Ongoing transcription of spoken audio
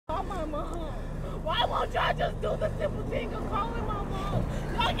mama home? Why won't y'all just do the simple thing of calling my mom?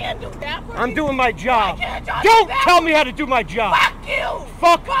 Y'all can't do that for me. I'm doing my job. Why can't y'all Don't do that? tell me how to do my job. Fuck you.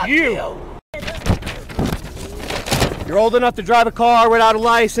 Fuck you. You're old enough to drive a car without a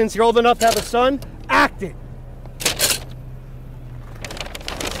license. You're old enough to have a son. Act it.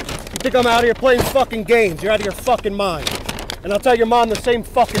 You think I'm out here playing fucking games? You're out of your fucking mind. And I'll tell your mom the same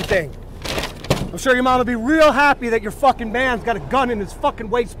fucking thing. I'm sure your mom will be real happy that your fucking man's got a gun in his fucking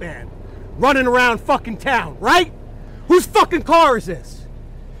waistband, running around fucking town, right? Whose fucking car is this?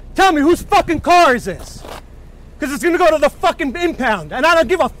 Tell me, whose fucking car is this? Because it's gonna go to the fucking impound, and I don't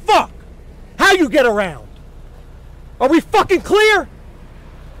give a fuck how you get around. Are we fucking clear?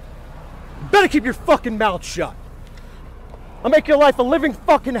 You better keep your fucking mouth shut. I'll make your life a living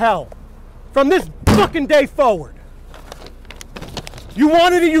fucking hell from this fucking day forward. You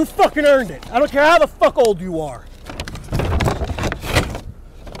wanted it, you fucking earned it. I don't care how the fuck old you are.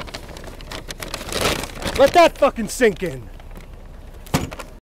 Let that fucking sink in.